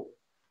 you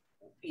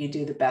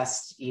do the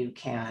best you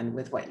can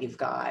with what you've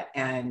got.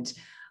 And,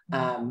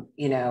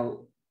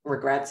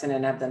 regrets in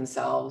and of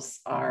themselves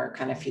are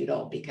kind of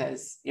futile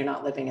because you're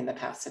not living in the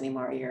past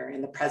anymore, you're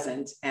in the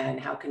present, and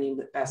how can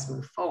you best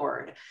move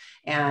forward?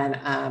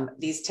 And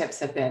these tips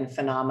have been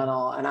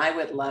phenomenal, and I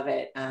would love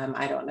it.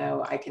 I don't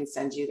know, I can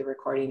send you the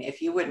recording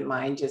if you wouldn't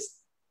mind, just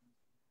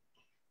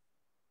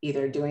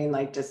either doing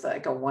like just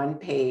like a 1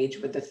 page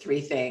with the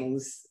 3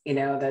 things, you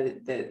know,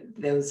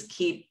 those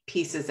key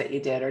pieces that you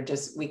did, or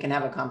just we can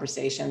have a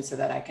conversation so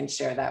that I can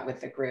share that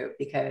with the group,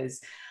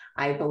 because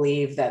I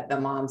believe that the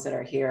moms that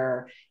are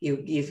here,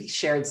 you've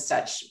shared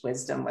such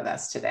wisdom with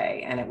us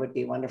today, and it would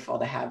be wonderful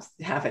to have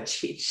a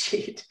cheat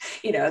sheet,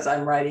 you know, as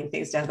I'm writing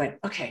things down, going,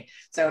 okay,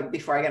 so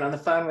before I get on the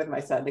phone with my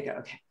son, to go,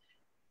 okay,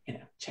 you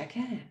know, check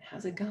in,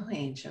 how's it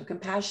going? Show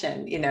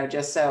compassion, you know,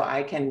 just so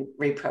I can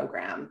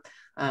reprogram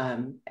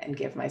and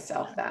give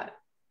myself that.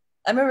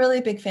 I'm a really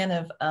big fan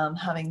of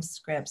having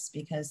scripts,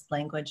 because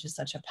language is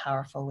such a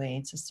powerful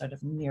way to sort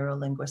of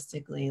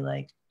neuro-linguistically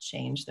like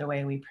change the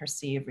way we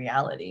perceive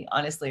reality,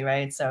 honestly,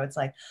 right? So it's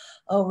like,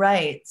 oh,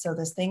 right. So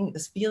this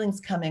feeling's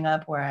coming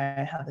up where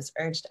I have this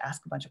urge to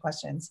ask a bunch of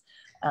questions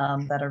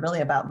that are really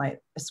about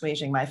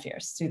assuaging my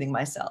fears, soothing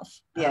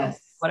myself.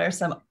 Yes. What are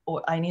some,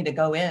 I need to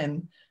go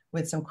in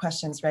with some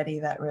questions ready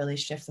that really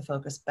shift the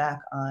focus back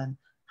on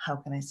how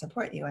can I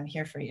support you? I'm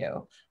here for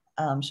you.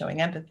 Showing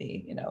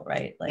empathy, you know,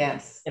 right? Like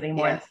yes. getting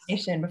more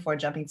information before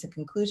jumping to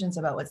conclusions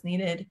about what's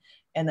needed.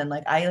 And then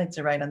like, I like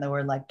to write on the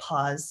word like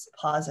pause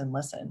and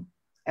listen.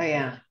 Oh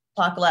yeah.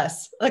 Talk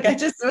less. Like I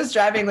just was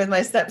driving with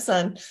my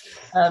stepson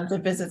to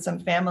visit some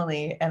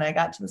family. And I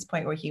got to this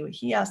point where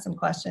he asked some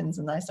questions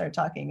and I started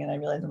talking, and I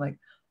realized I'm like,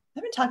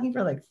 I've been talking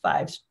for like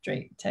 10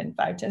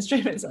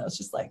 straight minutes. And I was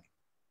just like,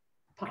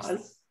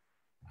 pause.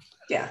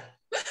 Yeah.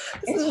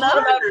 It's not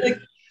about like,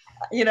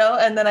 you know,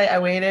 and then I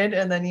waited,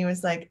 and then he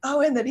was like, oh,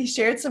 and then he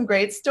shared some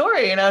great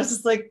story. And I was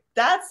just like,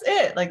 that's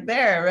it, like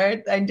there,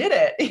 right? I did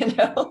it, you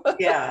know?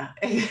 Yeah.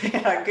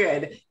 Yeah,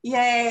 good.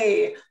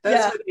 Yay.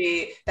 That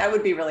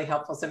would be really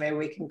helpful. So maybe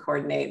we can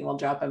coordinate and we'll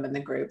drop them in the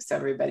group. So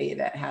everybody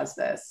that has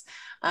this.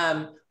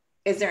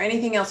 Is there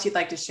anything else you'd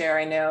like to share?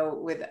 I know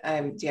with,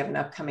 do you have an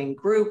upcoming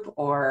group,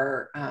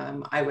 or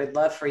I would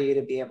love for you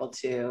to be able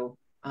to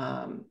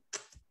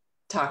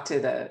talk to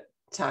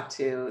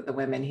the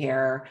women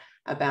here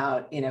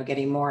about, you know,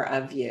 getting more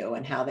of you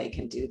and how they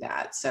can do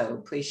that.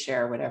 So please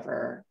share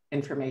whatever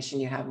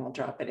information you have, and we'll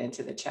drop it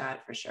into the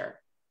chat for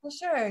sure. Well,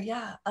 sure.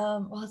 Yeah.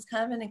 Well, it's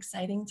kind of an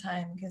exciting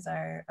time because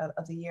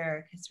of the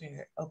year, because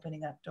we're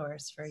opening up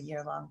doors for a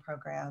year-long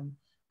program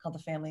called the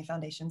Family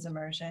Foundations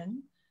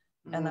Immersion.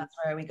 Mm-hmm. And that's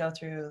where we go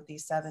through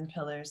these 7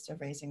 pillars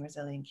of raising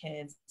resilient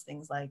kids,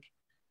 things like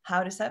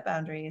how to set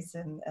boundaries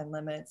and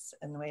limits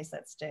in ways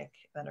that stick,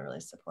 that are really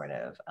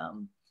supportive.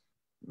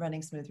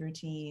 Running smooth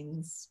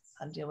routines,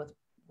 how to deal with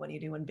what do you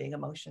do when big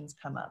emotions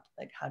come up?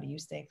 Like, how do you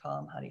stay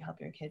calm? How do you help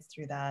your kids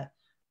through that?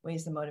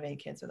 Ways to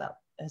motivate kids without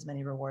as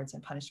many rewards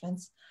and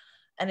punishments.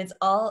 And it's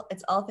all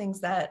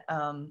things that,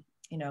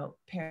 you know,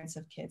 parents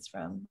of kids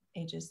from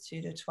ages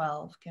 2 to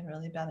 12 can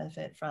really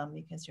benefit from,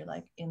 because you're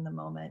like in the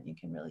moment, you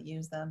can really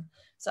use them.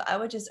 So I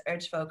would just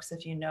urge folks,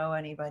 if you know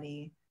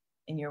anybody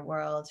in your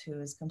world who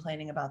is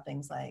complaining about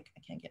things like,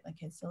 I can't get my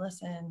kids to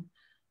listen,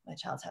 my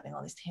child's having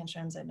all these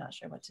tantrums, I'm not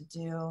sure what to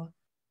do.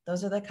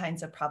 Those are the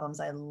kinds of problems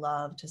I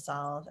love to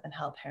solve and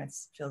help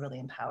parents feel really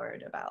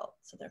empowered about.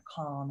 So they're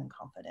calm and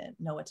confident,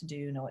 know what to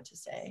do, know what to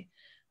say.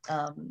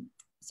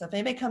 So if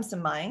anybody comes to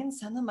mind,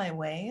 send them my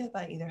way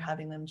by either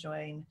having them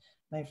join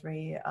my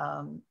free,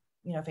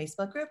 you know,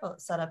 Facebook group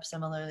set up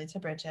similarly to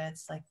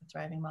Bridget's, like the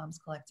Thriving Moms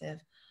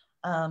Collective.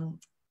 That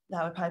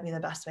would probably be the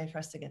best way for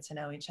us to get to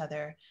know each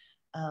other.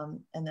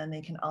 And then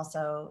they can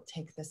also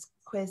take this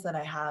quiz that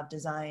I have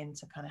designed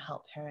to kind of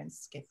help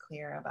parents get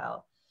clear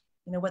about,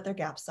 you know, what their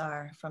gaps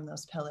are from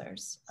those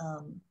pillars,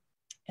 and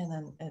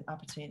then an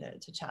opportunity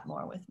to chat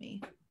more with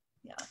me.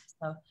 Yeah,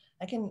 so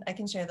I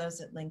can share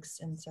those links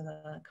into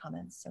the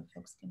comments so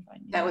folks can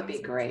find me. That would be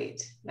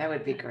great. That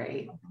would be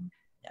great.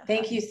 Yeah.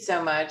 Thank you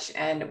so much.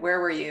 And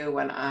where were you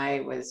when I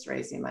was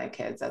raising my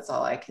kids? That's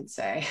all I can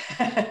say.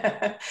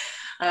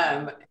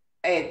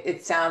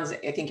 It sounds,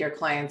 I think your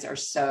clients are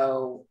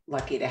so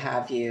lucky to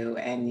have you,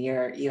 and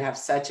you have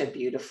such a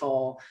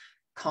beautiful,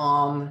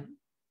 calm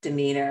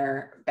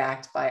demeanor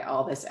backed by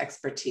all this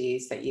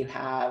expertise that you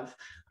have.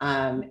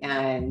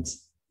 And,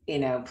 you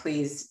know,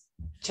 please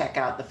check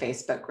out the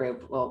Facebook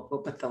group.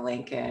 We'll put the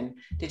link in.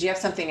 Did you have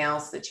something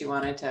else that you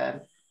wanted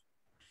to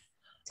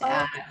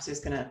add? I was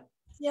just gonna.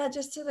 Yeah,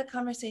 just to the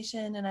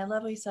conversation. And I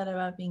love what you said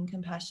about being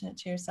compassionate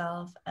to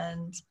yourself.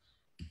 And,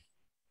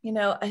 you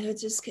know, I would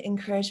just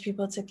encourage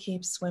people to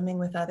keep swimming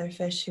with other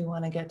fish who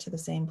want to get to the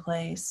same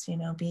place, you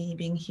know,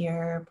 being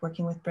here,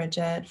 working with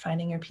Bridget,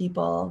 finding your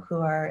people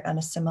who are on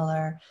a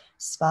similar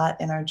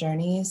spot in our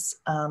journeys.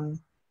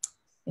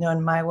 You know,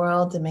 in my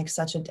world, I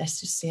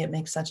just see it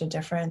makes such a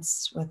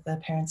difference with the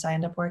parents I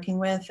end up working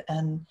with.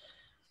 And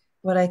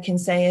what I can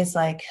say is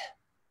like,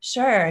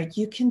 sure,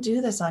 you can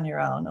do this on your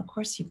own. Of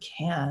course you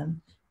can.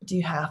 But do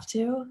you have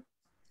to?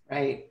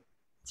 Right.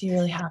 Do you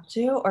really have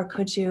to? Or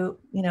could you,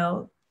 you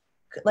know,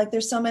 like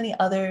there's so many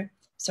other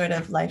sort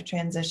of life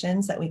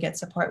transitions that we get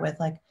support with.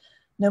 Like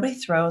nobody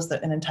throws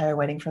an entire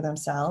wedding for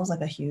themselves,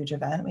 like a huge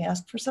event. We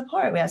ask for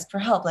support, we ask for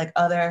help, like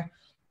other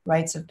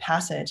rites of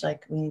passage.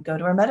 Like we go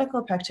to our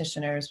medical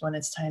practitioners when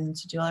it's time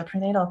to do our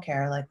prenatal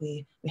care. Like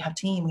we have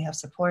team, we have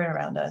support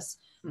around us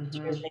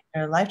to make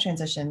their life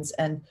transitions.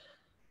 And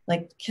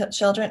like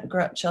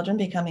children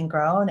becoming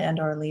grown and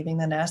or leaving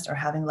the nest or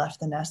having left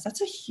the nest,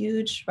 that's a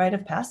huge rite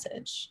of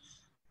passage.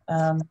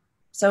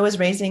 So is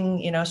raising,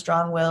 you know,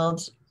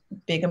 strong-willed,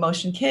 big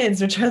emotion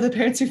kids, which are the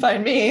parents who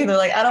find me. They're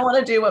like, I don't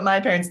want to do what my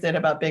parents did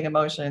about big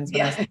emotions.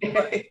 Vanessa,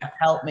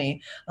 help me.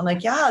 I'm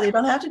like, yeah, you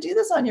don't have to do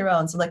this on your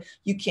own. So like,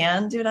 you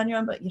can do it on your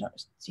own, but you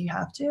don't. Do you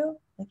have to?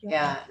 Like,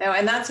 yeah, no,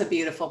 and that's a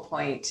beautiful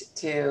point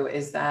too.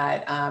 Is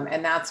that,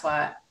 and that's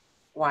why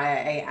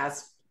I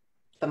ask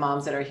the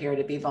moms that are here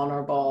to be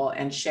vulnerable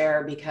and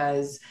share,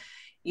 because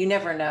you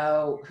never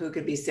know who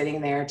could be sitting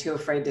there too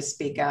afraid to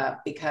speak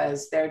up,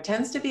 because there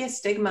tends to be a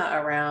stigma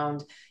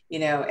around, you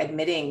know,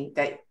 admitting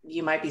that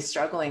you might be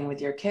struggling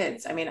with your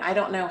kids. I mean, I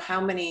don't know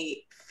how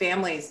many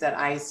families that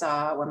I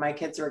saw when my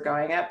kids were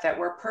growing up that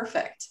were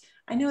perfect.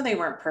 I know they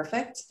weren't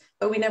perfect,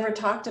 but we never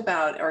talked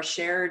about or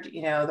shared,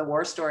 you know, the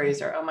war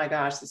stories or, oh my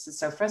gosh, this is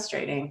so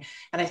frustrating.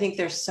 And I think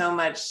there's so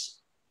much,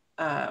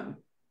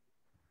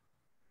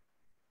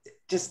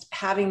 just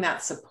having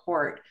that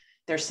support,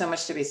 there's so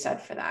much to be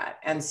said for that.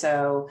 And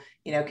so,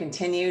 you know,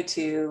 continue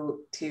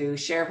to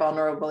share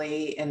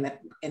vulnerably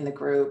in the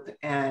group,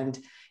 and,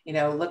 you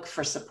know, look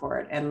for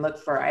support and look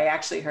for, I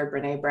actually heard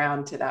Brene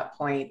Brown to that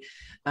point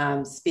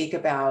speak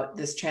about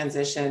this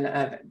transition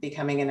of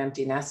becoming an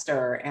empty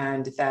nester,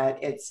 and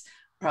that it's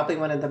probably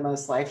one of the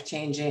most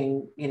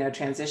life-changing, you know,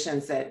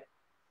 transitions that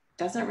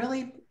doesn't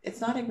really,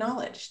 it's not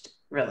acknowledged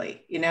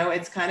really. You know,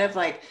 it's kind of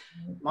like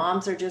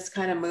moms are just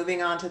kind of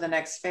moving on to the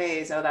next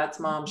phase. Oh, that's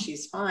mom,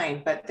 she's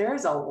fine. But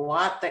there's a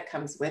lot that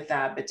comes with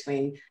that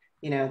between,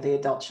 you know, the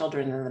adult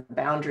children and the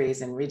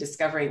boundaries and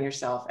rediscovering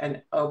yourself.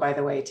 And oh, by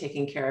the way,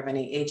 taking care of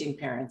any aging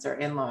parents or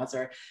in-laws,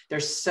 or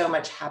there's so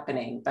much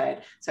happening.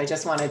 But so I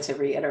just wanted to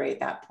reiterate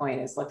that point,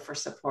 is look for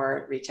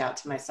support, reach out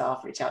to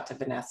myself, reach out to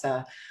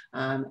Vanessa.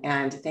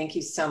 And thank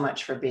you so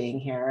much for being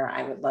here.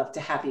 I would love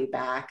to have you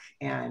back.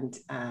 And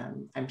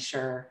I'm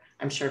sure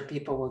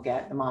people will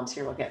get, the moms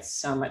here will get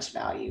so much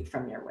value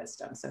from your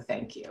wisdom. So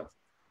thank you.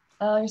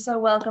 Oh, you're so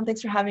welcome.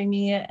 Thanks for having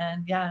me.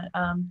 And yeah,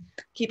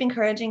 keep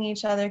encouraging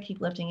each other, keep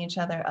lifting each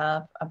other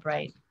up, a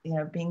bright, you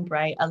know, being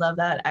bright. I love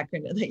that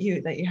acronym that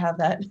you have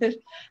that.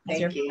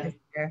 Thank you.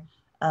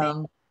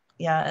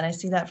 Yeah, and I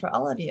see that for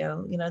all of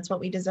you. You know, it's what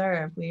we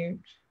deserve.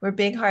 We're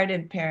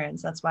big-hearted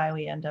parents. That's why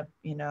we end up,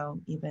 you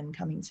know, even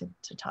coming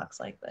to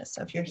talks like this.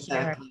 So if you're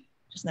here,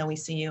 just know we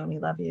see you and we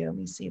love you, and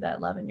we see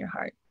that love in your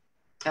heart.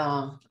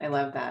 Oh, I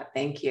love that.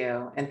 Thank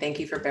you. And thank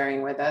you for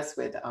bearing with us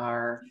with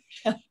our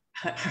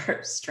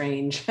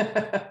strange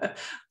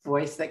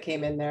voice that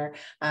came in there.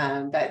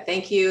 But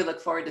thank you.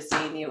 Look forward to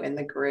seeing you in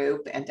the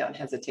group, and don't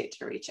hesitate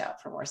to reach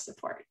out for more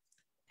support.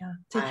 Yeah.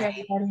 Take care,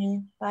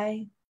 everybody.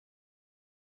 Bye.